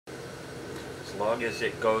long as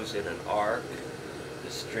it goes in an arc, the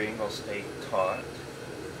string will stay taut.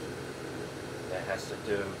 That has to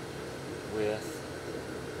do with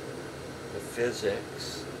the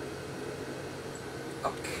physics.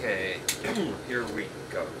 Okay, here we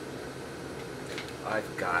go.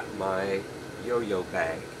 I've got my yo-yo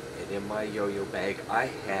bag, and in my yo-yo bag I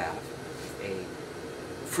have a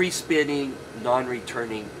free-spinning,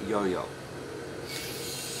 non-returning yo-yo.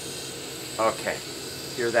 Okay,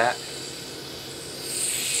 hear that?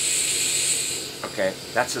 Okay,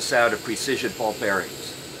 that's the sound of precision ball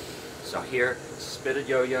bearings. So here, spin a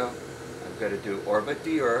yo-yo. I'm going to do orbit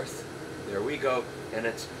the Earth. There we go. And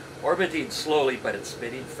it's orbiting slowly, but it's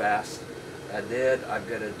spinning fast. And then I'm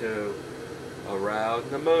going to do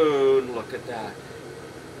around the moon. Look at that.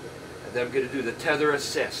 And then I'm going to do the tether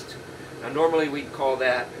assist. Now normally we'd call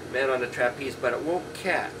that man on a trapeze, but it won't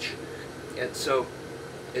catch. And so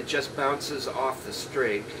it just bounces off the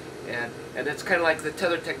string. And it's kind of like the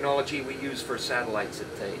tether technology we use for satellites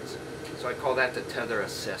and things. So I call that the tether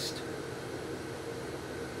assist.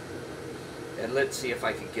 And let's see if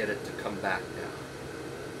I can get it to come back now.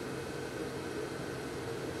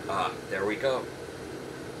 Ah, there we go.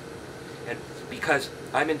 And because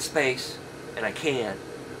I'm in space, and I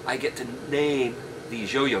get to name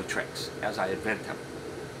these yo-yo tricks as I invent them.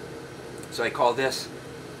 So I call this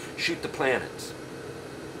shoot the planets.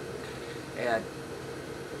 And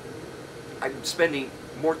I'm spending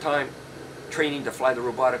more time training to fly the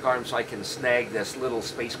robotic arm so I can snag this little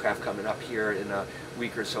spacecraft coming up here in a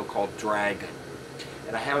week or so called Dragon.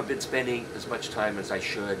 And I haven't been spending as much time as I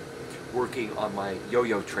should working on my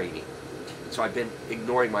yo-yo training. So I've been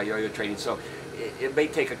ignoring my yo-yo training, so it may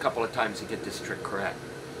take a couple of times to get this trick correct.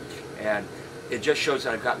 And it just shows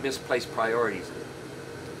that I've got misplaced priorities.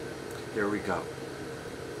 There we go.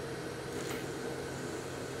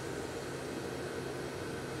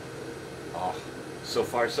 Oh, so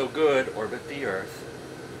far so good. Orbit the Earth.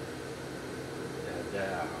 And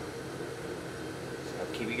so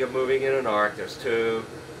I'm keeping it moving in an arc. There's 2,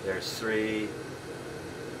 there's 3.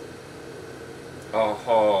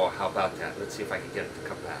 Oh, how about that? Let's see if I can get it to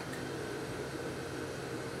come back.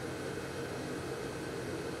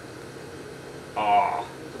 Oh,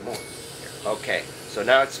 okay. So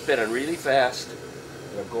now it's spinning really fast.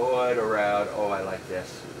 We're going around. Oh, I like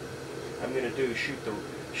this. I'm going to do shoot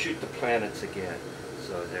the planets again.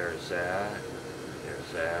 So there's that, and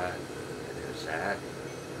there's that.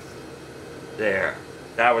 There.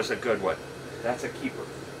 That was a good one. That's a keeper.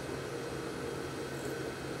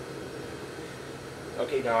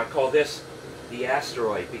 Okay, now I call this the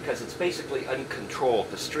asteroid because it's basically uncontrolled.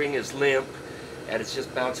 The string is limp and it's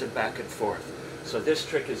just bouncing back and forth. So this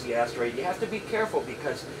trick is the asteroid. You have to be careful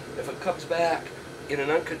because if it comes back in an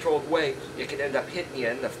uncontrolled way, it can end up hitting you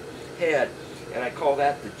in the head. And I call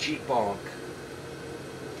that the G-bonk.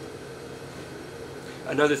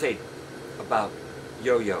 Another thing about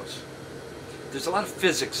yo-yos. There's a lot of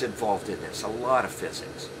physics involved in this, a lot of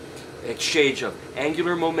physics. Exchange of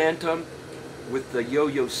angular momentum with the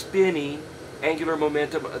yo-yo spinning, angular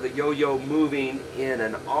momentum of the yo-yo moving in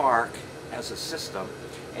an arc as a system,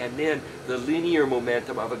 and then the linear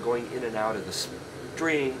momentum of it going in and out of the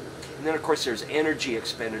string. And then of course there's energy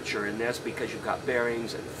expenditure in this because you've got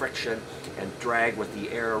bearings and friction and drag with the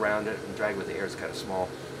air around it, and drag with the air is kind of small.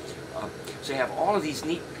 So you have all of these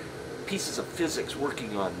neat pieces of physics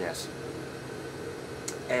working on this.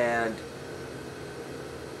 And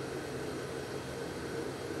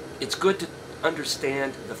it's good to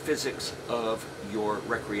understand the physics of your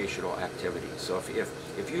recreational activity. So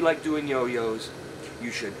if you like doing yo-yos,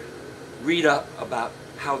 you should read up about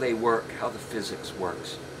how they work, how the physics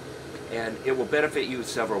works. And it will benefit you in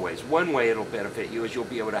several ways. One way it'll benefit you is you'll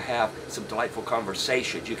be able to have some delightful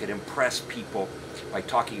conversations. You can impress people by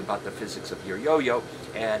talking about the physics of your yo-yo.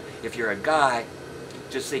 And if you're a guy,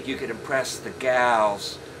 just think you can impress the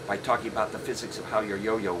gals by talking about the physics of how your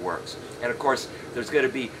yo-yo works. And of course, there's going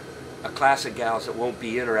to be a class of gals that won't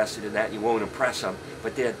be interested in that and you won't impress them.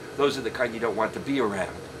 But then those are the kind you don't want to be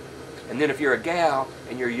around. And then if you're a gal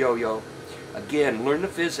and you're yo-yo, again, learn the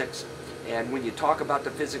physics. And when you talk about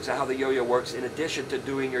the physics of how the yo-yo works, in addition to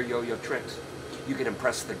doing your yo-yo tricks, you can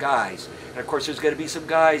impress the guys. And of course, there's going to be some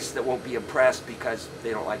guys that won't be impressed because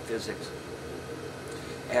they don't like physics.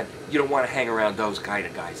 And you don't want to hang around those kind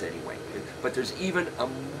of guys anyway. But there's even a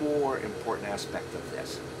more important aspect of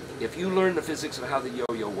this. If you learn the physics of how the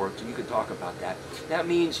yo-yo works, and you can talk about that, that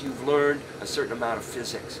means you've learned a certain amount of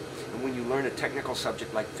physics. And when you learn a technical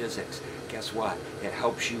subject like physics, guess what? It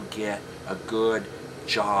helps you get a good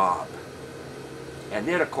job. And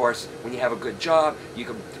then, of course, when you have a good job, you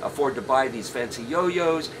can afford to buy these fancy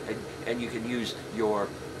yo-yos, and you can use your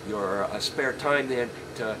your spare time then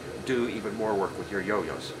to do even more work with your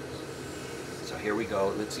yo-yos. So here we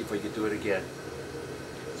go. Let's see if we can do it again.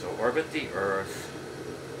 So orbit the Earth,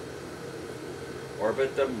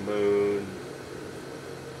 orbit the Moon,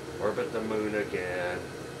 orbit the Moon again.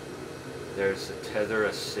 There's the tether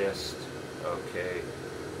assist. Okay,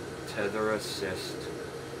 tether assist.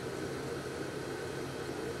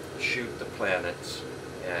 Shoot the planets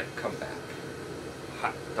and come back.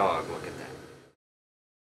 Hot dog, look at that.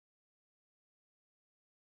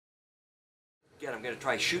 Again, I'm going to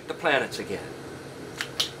try shoot the planets again.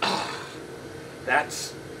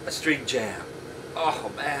 That's a string jam.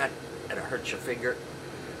 Oh man, and it hurts your finger.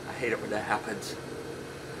 I hate it when that happens.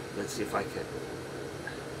 Let's see if I can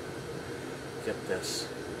get this.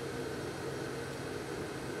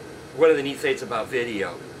 One of the neat things about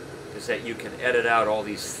video is that you can edit out all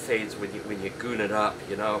these fades when you goon it up,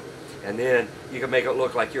 you know, and then you can make it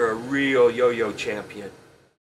look like you're a real yo-yo champion.